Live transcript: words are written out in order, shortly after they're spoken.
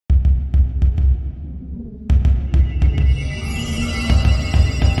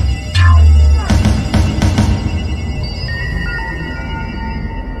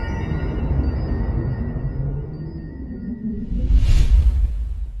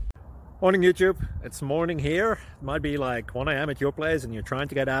Morning YouTube, it's morning here. It might be like 1 a.m. at your place and you're trying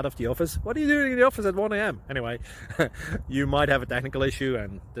to get out of the office. What are you doing in the office at 1 a.m.? Anyway, you might have a technical issue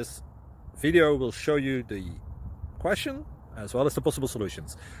and this video will show you the question as well as the possible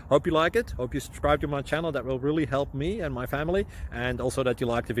solutions. Hope you like it, hope you subscribe to my channel. That will really help me and my family, and also that you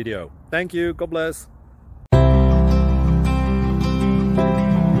like the video. Thank you, God bless.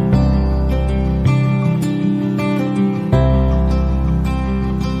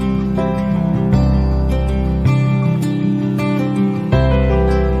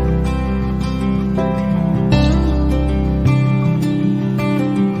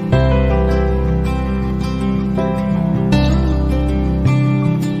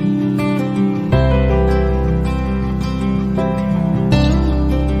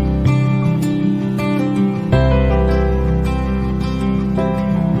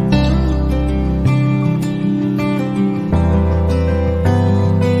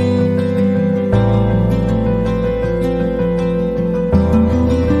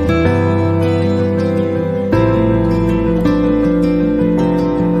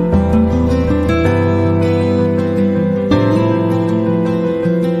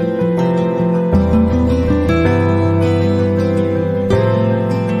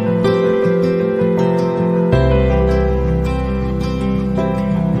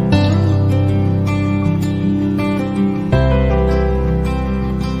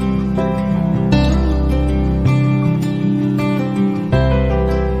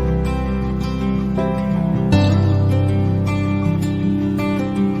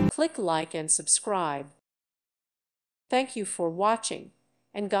 Click like and subscribe. Thank you for watching,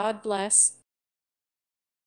 and God bless.